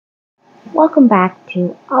Welcome back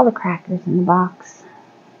to All the Crackers in the Box.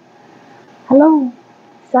 Hello,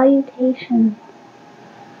 salutations.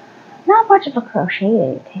 Not much of a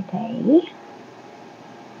crochet today,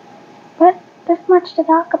 but there's much to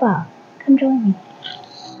talk about. Come join me.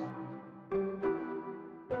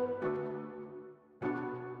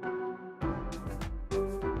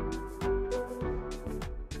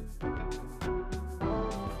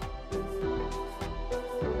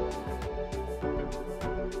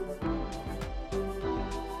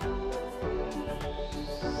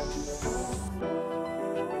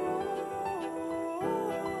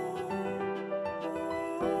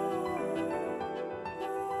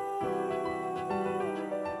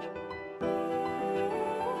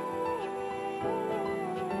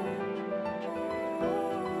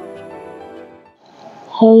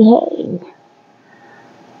 Hey, hey.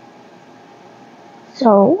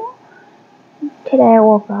 So, today I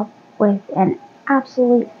woke up with an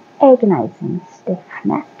absolute agonizing stiff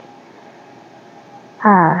neck.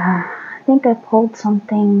 I think I pulled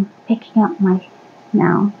something picking up my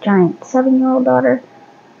now giant 7-year-old daughter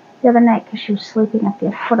the other night because she was sleeping at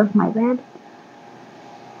the foot of my bed.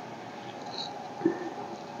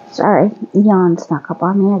 Sorry, yawn snuck up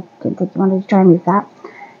on me. I didn't think you wanted to join me with that.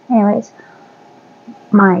 Anyways,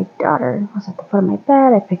 my daughter was at the foot of my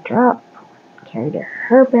bed. I picked her up, carried her to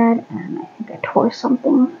her bed, and I think I tore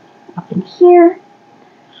something up in here.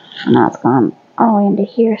 And now it's gone all the way into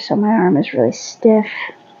here, so my arm is really stiff.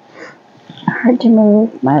 Hard to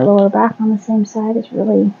move. My lower back on the same side is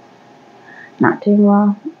really not doing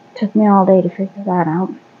well. It took me all day to figure that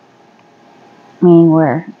out. Meaning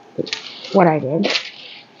what I did.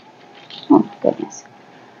 Oh my goodness.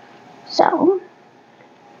 So,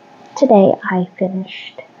 today I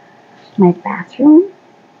finished my bathroom,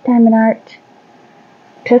 diamond art,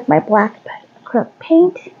 took my black acrylic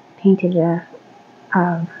paint, painted a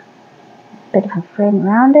bit of a frame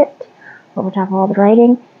around it, over top of all the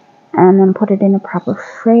writing, and then put it in a proper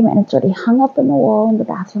frame, and it's already hung up in the wall in the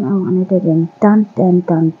bathroom. I wanted it in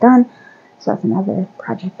done. So that's another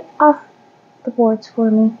project off the boards for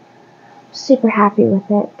me. Super happy with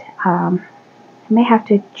it. I may have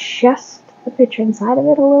to adjust the picture inside of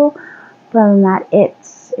it a little, but other than that,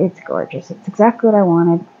 it's gorgeous. It's exactly what I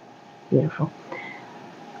wanted. Beautiful.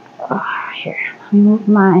 Here, let me move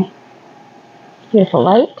my beautiful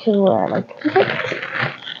light to where I like to keep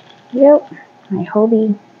it. Yep, my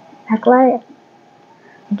Hobie backlight.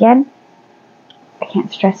 Again, I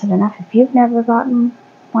can't stress it enough. If you've never gotten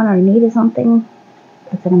one or needed something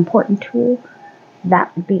that's an important tool,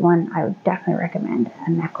 that would be one I would definitely recommend. A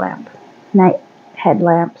neck lamp, night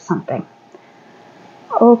headlamp, something.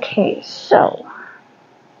 Okay, so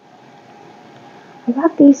I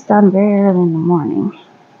got these done very early in the morning.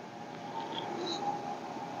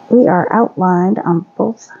 We are outlined on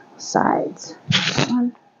both sides.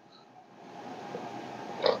 One.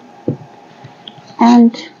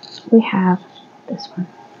 And we have this one.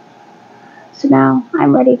 So now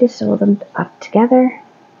I'm ready to sew them up together.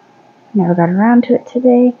 Never got around to it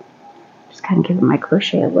today. Just kind of giving my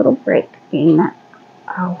crochet a little break, being that,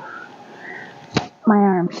 my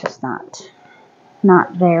arm's just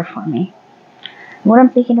not there for me. What I'm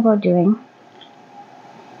thinking about doing,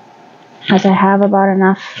 as I have about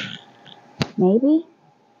enough, maybe,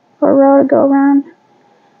 for a row to go around,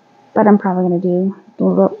 but I'm probably going to do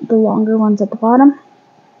the longer ones at the bottom,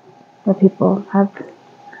 where people have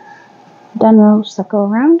done rows that go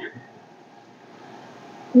around.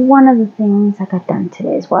 One of the things I got done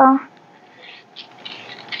today as well,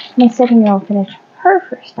 my 7-year-old finished her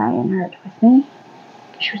first diamond art with me.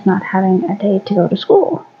 She was not having a day to go to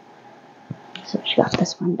school, so she got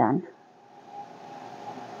this one done.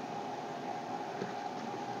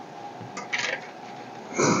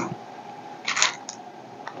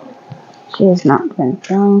 She has not been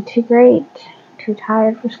feeling too great, too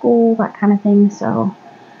tired for school, that kind of thing, so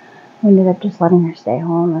we ended up just letting her stay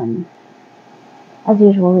home, and as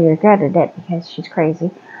usual, we regretted it because she's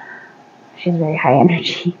crazy. She's very high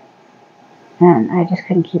energy, and I just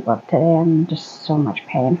couldn't keep up today. I'm in just so much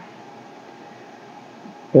pain.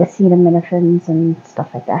 The acetaminophen and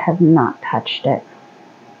stuff like that have not touched it.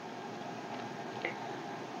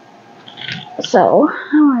 So,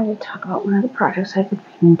 I wanted to talk about one of the projects I've been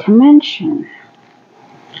meaning to mention.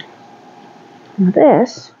 Now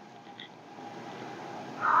this,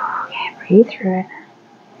 okay, breathe through it.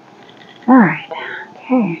 Alright,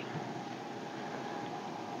 okay,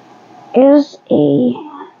 is a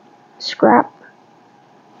scrap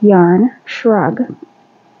yarn shrug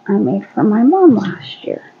I made for my mom last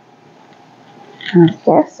year. And I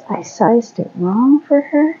guess I sized it wrong for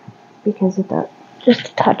her because it got just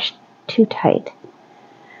a touch too tight.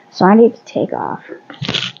 So I need to take off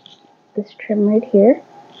this trim right here,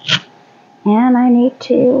 and I need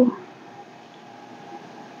to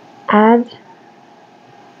add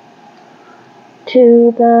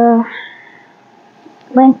to the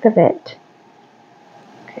length of it.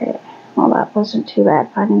 Okay, well that wasn't too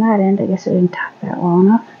bad finding that end. I guess I didn't tuck that well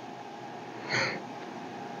enough.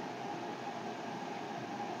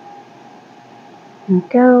 There we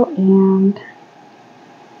go, and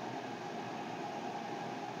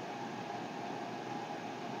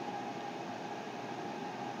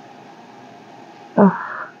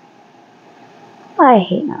oh, I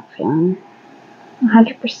hate not feeling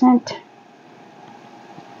 100%.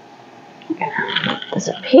 I'm gonna put this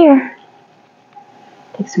up here,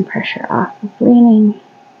 take some pressure off of leaning.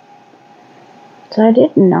 So I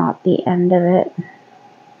did knot the end of it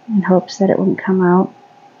in hopes that it wouldn't come out.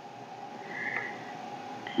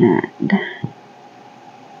 And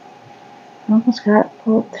almost got it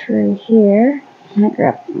pulled through here. I'm gonna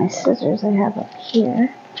grab my scissors I have up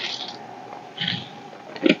here.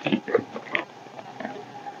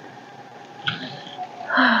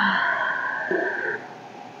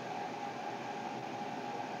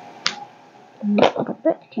 A little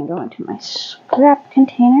bit can go into my scrap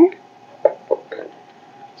container.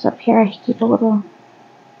 So up here I keep a little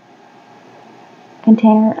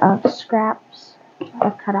container of scraps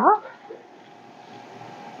I've cut off,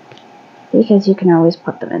 because you can always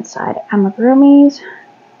put them inside amigurumis,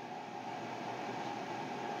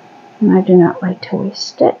 and I do not like to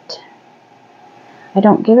waste it. I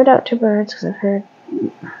don't give it out to birds because I've heard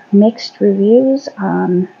mixed reviews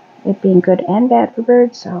on it being good and bad for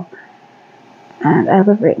birds. And I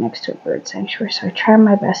live right next to a bird sanctuary, so I try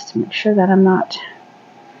my best to make sure that I'm not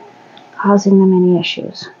causing them any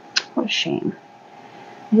issues. What a shame.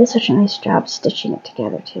 I did such a nice job stitching it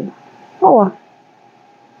together too. Oh well.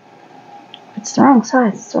 If it's the wrong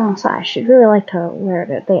size, it's the wrong size. She'd really like to wear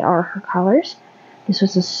it. They are her colors. This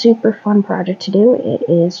was a super fun project to do. It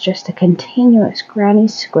is just a continuous granny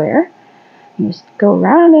square. You just go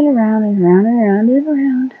round and around and around and around and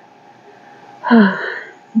around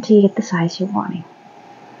until you get the size you're wanting.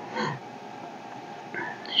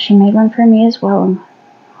 She made one for me as well.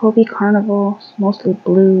 Hobie Carnivals, mostly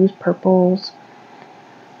blues, purples,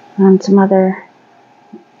 and some other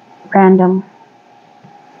random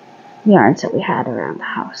yarns that we had around the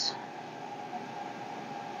house.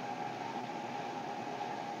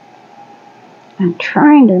 I'm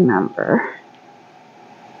trying to remember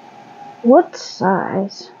what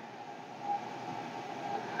size.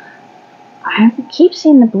 I keep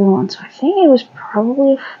seeing the blue one, so I think it was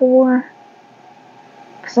probably a 4,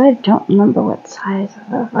 because I don't remember what size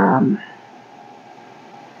of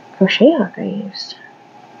crochet hook I used.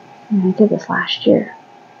 And I did this last year.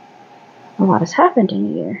 A lot has happened in a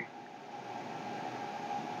year.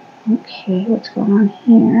 Okay, what's going on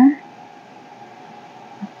here?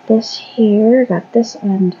 Got this here, got this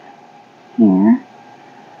end here.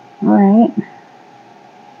 Alright.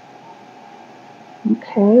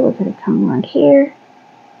 Okay, we're going to come around here.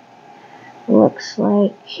 Looks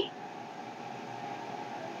like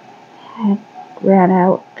I ran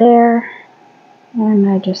out there, and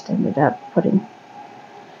I just ended up putting,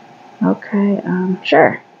 okay,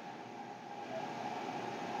 sure.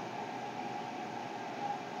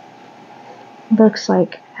 Looks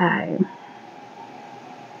like I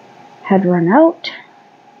had run out.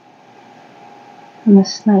 And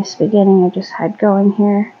this nice beginning I just had going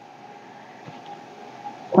here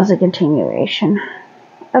was a continuation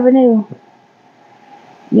of a new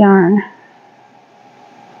yarn.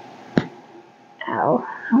 Ow,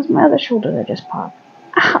 how's my other shoulder that just popped?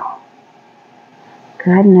 Ow!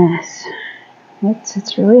 Goodness.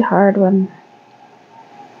 It's really hard when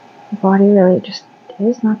the body really just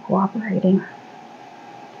is not cooperating.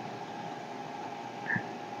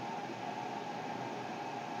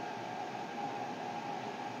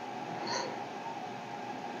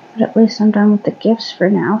 But at least I'm done with the gifts for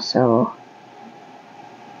now, so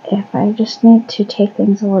if I just need to take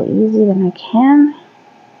things a little easy, then I can.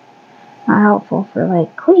 Not helpful for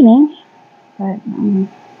like cleaning, but I'm gonna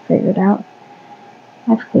figure it out.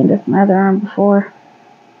 I've cleaned with my other arm before.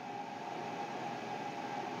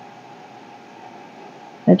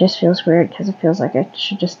 It just feels weird because it feels like I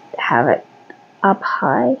should just have it up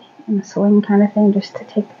high in a sling kind of thing, just to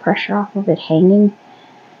take the pressure off of it hanging.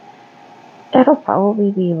 It'll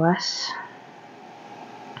probably be less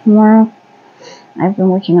tomorrow. I've been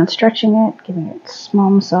working on stretching it, giving it small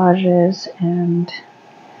massages, and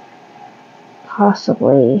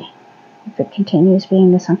possibly, if it continues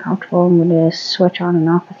being this uncomfortable, I'm going to switch on and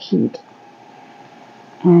off with heat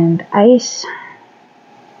and ice.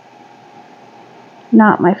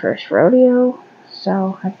 not my first rodeo,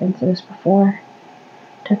 so I've been through this before.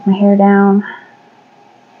 Took my hair down,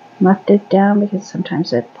 left it down because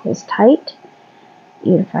sometimes it pulls tight,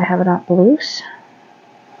 even if I have it up loose.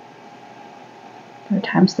 Other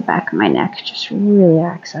times the back of my neck just really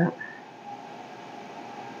acts up.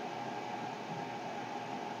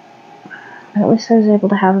 But at least I was able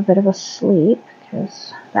to have a bit of a sleep,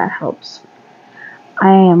 because that helps.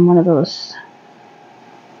 I am one of those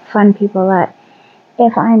fun people that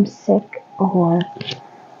if I'm sick or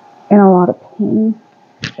in a lot of pain,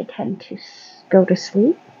 I tend to go to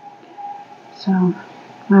sleep. So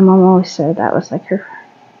my mom always said that was like her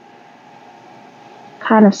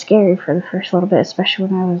kind of scary for the first little bit, especially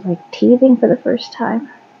when I was like teething for the first time.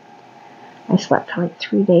 I slept for like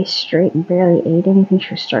 3 days straight and barely ate anything.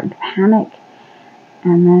 She was starting to panic.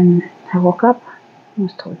 And then I woke up and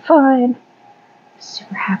was totally fine,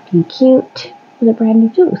 super happy and cute with a brand new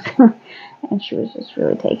tooth. And she was just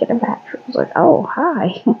really taken aback. She was like, oh,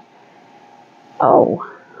 hi. Oh,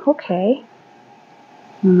 okay.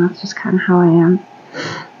 And that's just kind of how I am.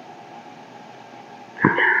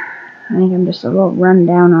 I think I'm just a little run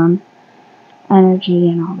down on energy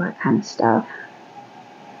and all that kind of stuff.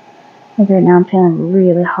 Like right now I'm feeling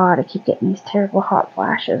really hot. I keep getting these terrible hot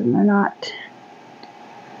flashes, and they're not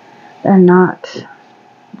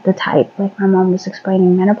the type, like my mom was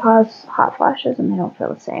explaining, menopause hot flashes, and they don't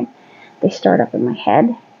feel the same. They start up in my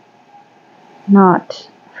head, not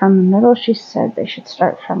from the middle. She said they should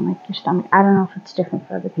start from like your stomach. I don't know if it's different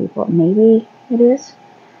for other people. Maybe it is.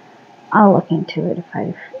 I'll look into it if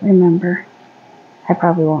I remember. I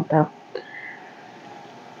probably won't though.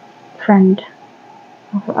 A friend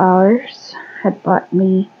of ours had bought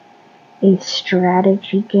me a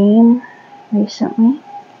strategy game recently,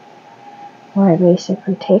 where I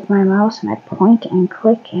basically take my mouse and I point and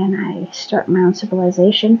click and I start my own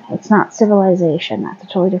civilization. It's not Civilization, that's a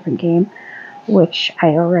totally different game, which I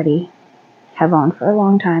already have owned for a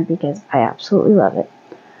long time because I absolutely love it.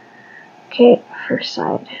 Okay, first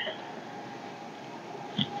side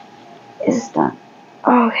is done.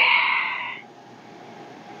 Okay.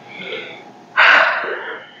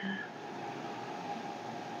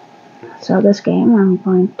 So this game, I'm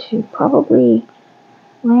going to probably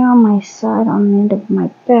lay on my side on the end of my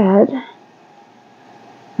bed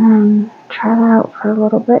and try that out for a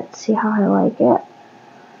little bit, see how I like it.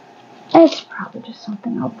 It's probably just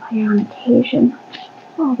something I'll play on occasion.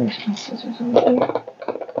 Oh, there's my scissors over here.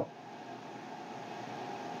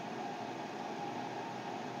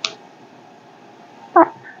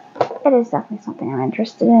 But it is definitely something I'm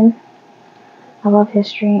interested in. I love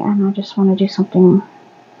history, and I just want to do something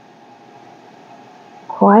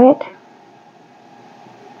quiet.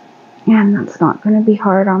 And that's not going to be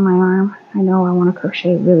hard on my arm. I know I want to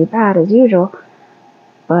crochet really bad as usual,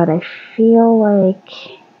 but I feel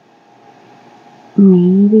like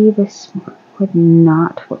maybe this would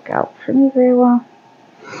not work out for me very well.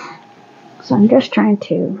 So I'm just trying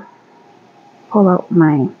to pull out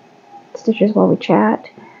my stitches while we chat,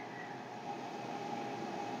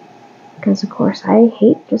 because of course I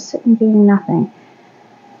hate just sitting doing nothing.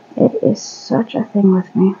 It is such a thing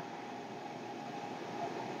with me.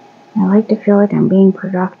 I like to feel like I'm being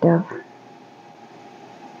productive.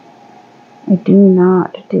 I do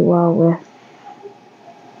not do well with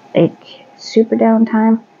like super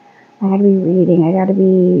downtime. I gotta be reading, I gotta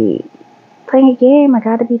be playing a game, I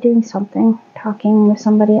gotta be doing something, talking with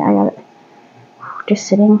somebody. Just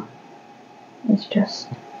sitting is just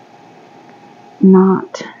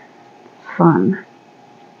not fun.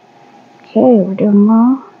 Okay, we're doing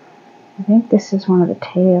well. I think this is one of the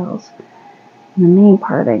tails. And the main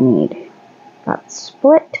part I need got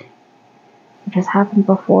split, which has happened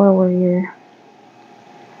before, where your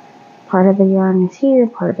part of the yarn is here,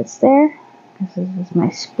 part of it's there. This is my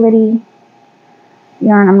splitty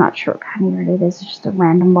yarn. I'm not sure what kind of yarn it is. It's just a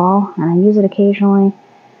random ball, and I use it occasionally.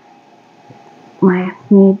 I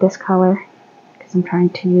need this color because I'm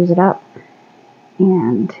trying to use it up,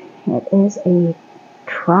 and it is a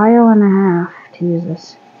trial and a half to use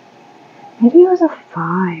this. Maybe it was a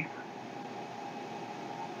 5.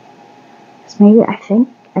 Maybe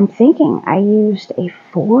I'm thinking I used a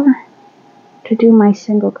 4 to do my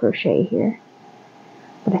single crochet here.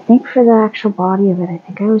 But I think for the actual body of it, I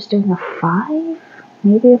think I was doing a 5,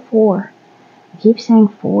 maybe a 4. I keep saying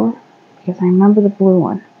 4 because I remember the blue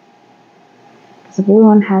one. Because the blue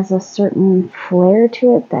one has a certain flair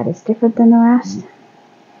to it that is different than the rest.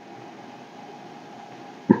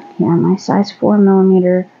 Yeah, my size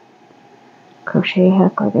 4mm crochet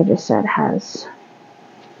hook, like I just said, has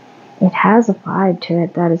a vibe to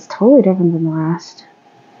it that is totally different than the rest.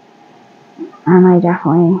 And I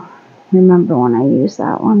definitely remember when I used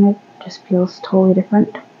that one. It just feels totally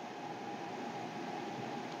different.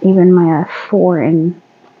 Even my 4 in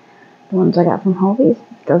the ones I got from Hobbies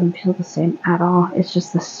doesn't feel the same at all. It's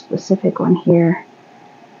just this specific one here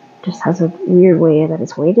just has a weird way that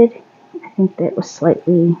it's weighted. I think that it was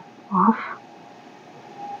slightly off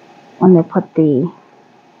when they put the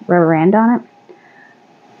rubber end on it.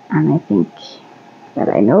 And I think that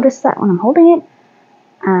I noticed that when I'm holding it.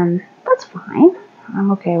 That's fine.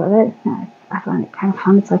 I'm okay with it. I find it kind of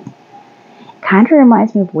fun. It's like, it kind of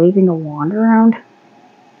reminds me of waving a wand around.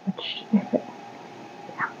 Which, if it,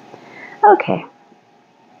 yeah. Okay.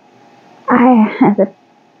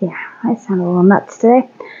 I sound a little nuts today.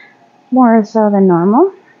 More so than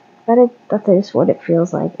normal. But that's just what it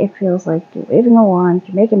feels like. It feels like you're waving a wand,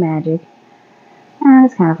 you're making magic. And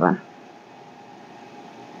it's kind of fun.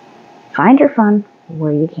 Find your fun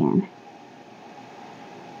where you can.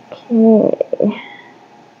 Okay.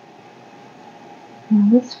 Now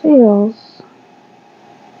this feels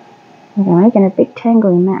like I'm making a big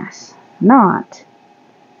tangly mess. Not.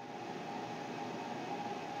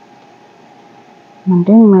 I'm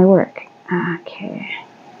doing my work. Okay.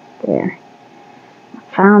 There.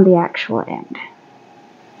 I found the actual end.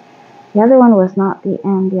 The other one was not the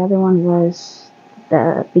end. The other one was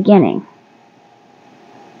the beginning.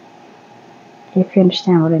 If you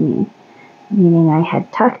understand what I mean. Meaning I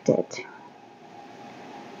had tucked it.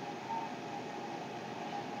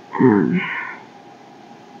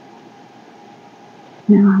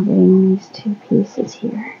 Now I'm getting these 2 pieces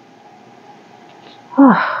here.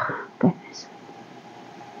 Oh, goodness.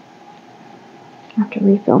 I have to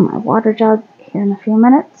refill my water jug here in a few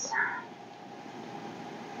minutes.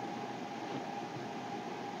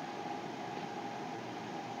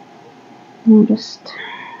 And just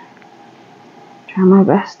try my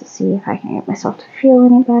best to see if I can get myself to feel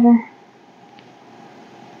any better.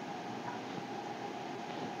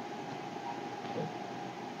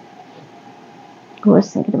 I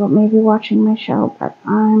was thinking about maybe watching my show, but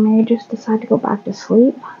I may just decide to go back to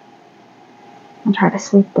sleep and try to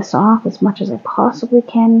sleep this off as much as I possibly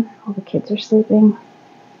can while the kids are sleeping.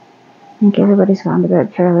 I think everybody's gone to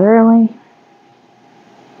bed fairly early.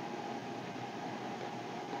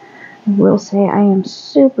 I will say I am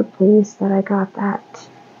super pleased that I got that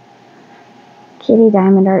kitty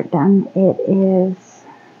diamond art done. It is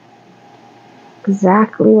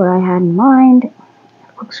exactly what I had in mind. It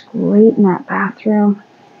looks great in that bathroom.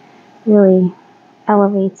 Really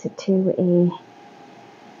elevates it to a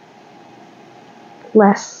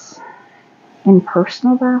less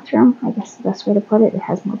impersonal bathroom. I guess the best way to put it. It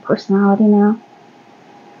has more personality now.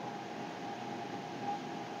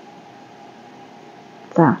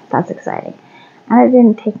 So that's exciting. And it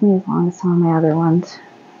didn't take me as long as some of my other ones.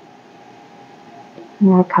 I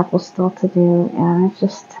got a couple still to do, and it's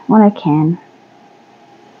just when I can.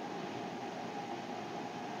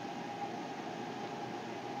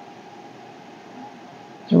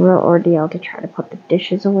 It's a real ordeal to try to put the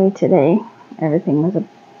dishes away today. Everything was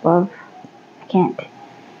above. I can't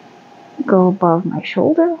go above my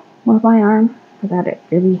shoulder with my arm without it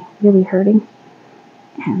really, really hurting.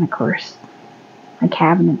 And of course, my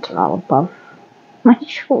cabinets are all above my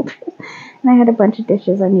shoulders. And I had a bunch of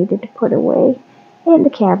dishes I needed to put away in the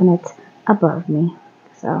cabinets above me.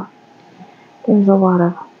 So there's a lot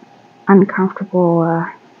of uncomfortable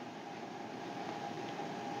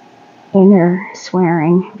inner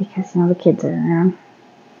swearing because, the kids are around.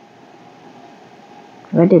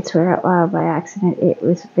 If I did swear out loud by accident, it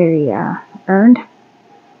was very earned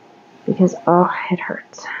because, it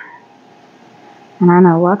hurts. And I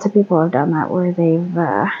know lots of people have done that where they've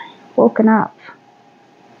woken up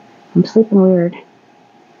from sleeping weird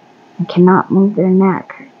and cannot move their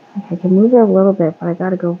neck. Like I can move it a little bit, but I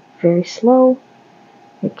gotta go very slow,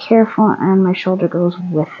 be careful, and my shoulder goes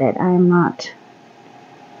with it. I'm not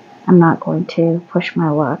going to push my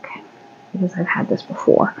luck because I've had this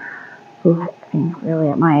before. Really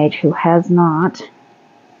at my age, who has not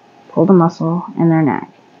pulled a muscle in their neck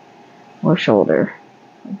or shoulder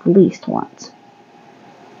at least once.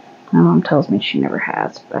 My mom tells me she never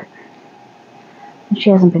has, but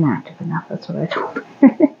she hasn't been active enough. That's what I told her.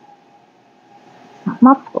 It's not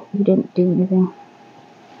my fault. You didn't do anything.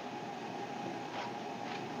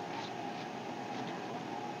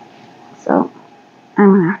 So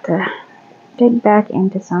I'm gonna have to dig back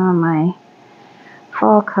into some of my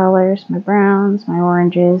fall colors, my browns, my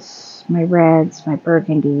oranges, my reds, my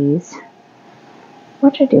burgundies,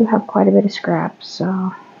 which I do have quite a bit of scraps,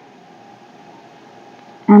 so.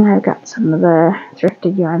 And I've got some of the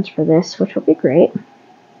thrifted yarns for this, which will be great.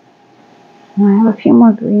 And I have a few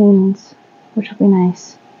more greens, which will be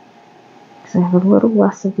nice. because I have a little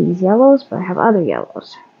less of these yellows, but I have other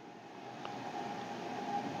yellows.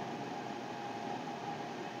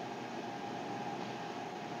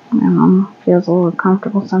 My mom feels a little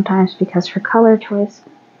uncomfortable sometimes because her color choice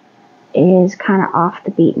is kind of off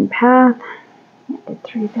the beaten path. I did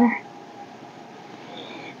 3 there.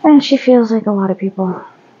 And she feels like a lot of people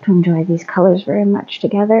don't enjoy these colors very much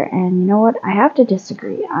together. And you know what? I have to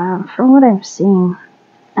disagree. From what I'm seeing,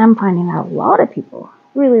 I'm finding that a lot of people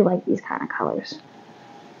really like these kind of colors.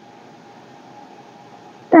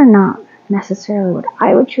 They're not necessarily what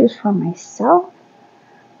I would choose for myself,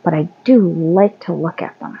 but I do like to look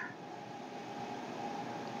at them.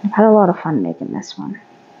 I've had a lot of fun making this one.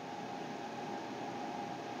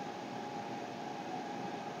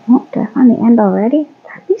 Oh, did I find the end already?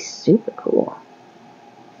 That'd be super cool.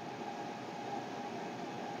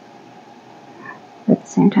 But at the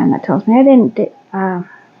same time, that tells me I didn't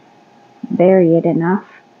vary it enough,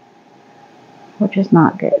 which is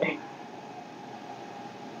not good.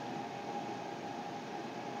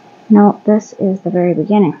 No, this is the very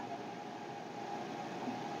beginning.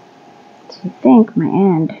 So you think my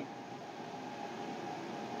end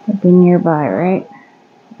would be nearby, right?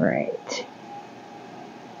 Right.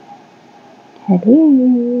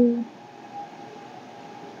 Hello.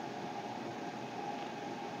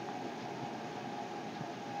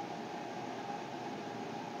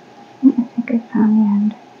 I think I found the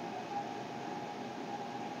end.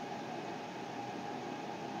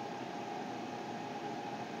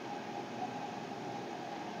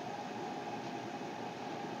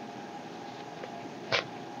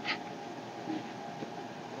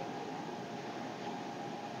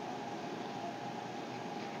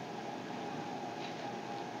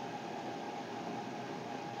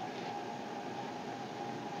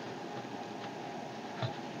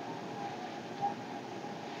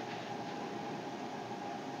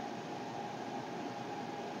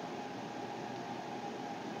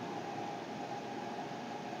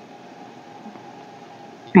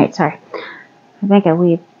 Right, sorry. I think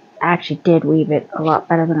I actually did weave it a lot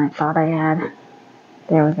better than I thought I had.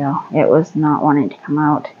 There we go. It was not wanting to come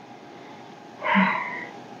out.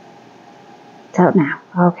 It's out now.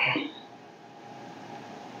 Okay.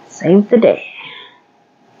 Save the day.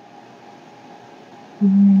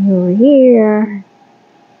 Over here.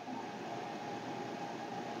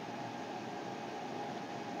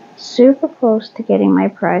 Super close to getting my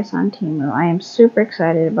prize on Temu. I am super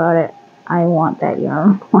excited about it. I want that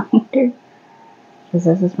yarn winder because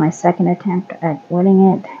this is my second attempt at winning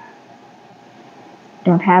it.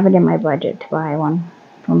 Don't have it in my budget to buy one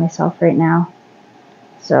for myself right now.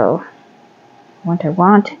 So what I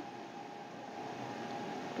want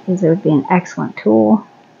is it would be an excellent tool,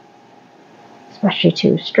 especially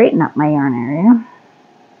to straighten up my yarn area.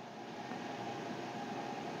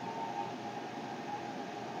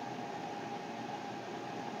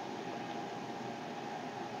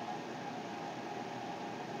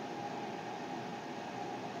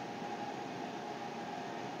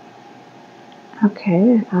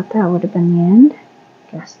 Okay, I thought that would have been the end.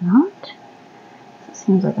 Guess not. It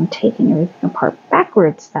seems like I'm taking everything apart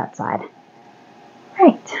backwards that side.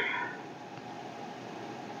 Right.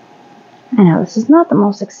 I know this is not the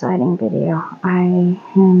most exciting video. I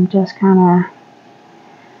am just kind of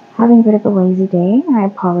having a bit of a lazy day. I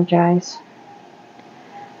apologize.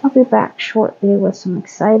 I'll be back shortly with some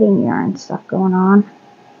exciting yarn stuff going on.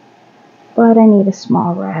 But I need a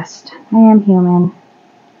small rest. I am human.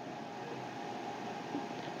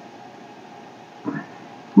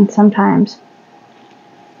 And sometimes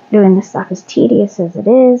doing this stuff, as tedious as it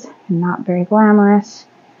is and not very glamorous,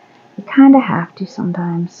 you kind of have to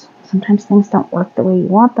sometimes. Sometimes things don't work the way you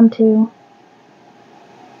want them to.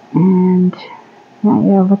 And you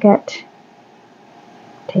gotta look at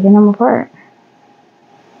taking them apart.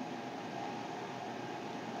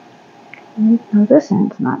 No, this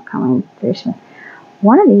end's not coming very soon.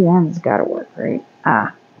 One of these ends gotta work, right?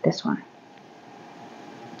 Ah, this one.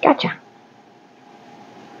 Gotcha.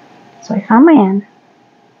 So I found my end.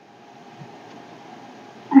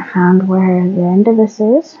 I found where the end of this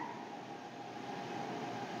is.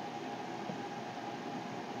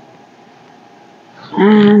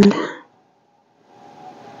 And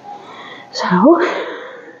so,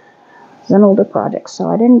 it's an older project, so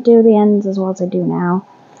I didn't do the ends as well as I do now.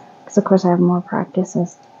 Because of course I have more practice.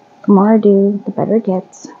 As the more I do, the better it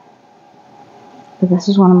gets. But this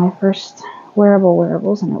is one of my first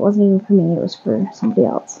wearables, and it wasn't even for me, it was for somebody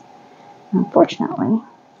else. And unfortunately,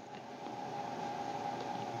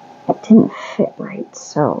 it didn't fit right,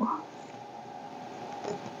 so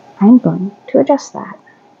I'm going to adjust that.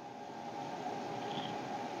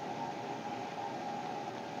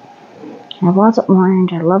 I have lots of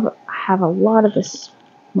orange. I have a lot of this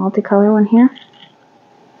multicolor one here.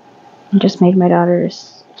 I just made my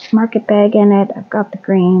daughter's market bag in it. I've got the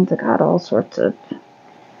greens. I got all sorts of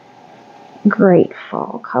great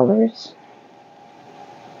fall colors.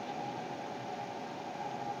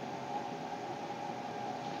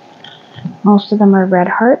 Most of them are red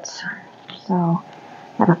hearts, so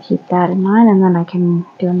that'll keep that in mind, and then I can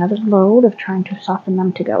do another load of trying to soften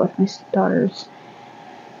them to go with my daughter's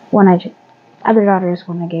other daughter's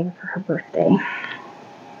one I gave her for her birthday.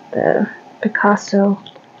 The Picasso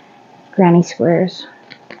Granny Squares.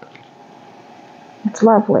 It's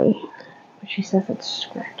lovely, but she says it's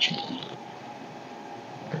scratchy.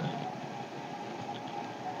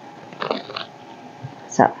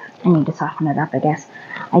 So I need to soften it up, I guess.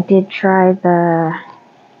 I did try the,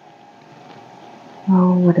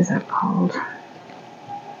 what is that called?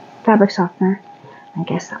 Fabric softener. I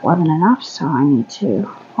guess that wasn't enough, so I need to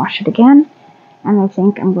wash it again. And I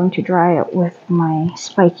think I'm going to dry it with my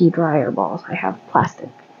spiky dryer balls. I have plastic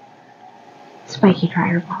spiky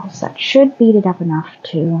dryer balls that should beat it up enough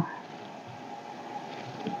to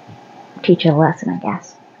teach it a lesson, I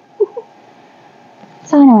guess.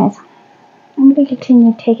 So anyways, I'm going to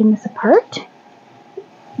continue taking this apart.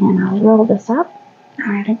 And I'll roll this up.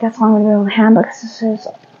 I think that's all I'm going to be able to handle because this is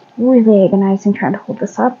really agonizing trying to hold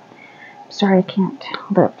this up. I'm sorry I can't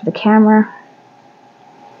hold it up for the camera.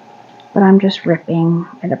 But I'm just ripping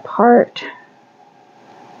it apart.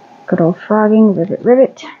 Good old frogging, rivet,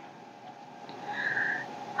 rivet.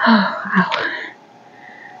 Oh, wow.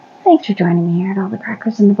 Thanks for joining me here at All the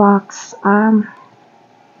Crackers in the Box. I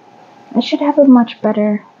should have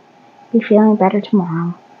be feeling better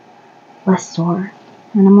tomorrow. Less sore.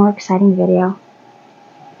 And a more exciting video.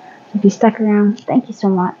 So if you stuck around, thank you so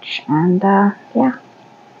much. And yeah,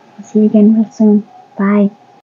 I'll see you again real soon. Bye.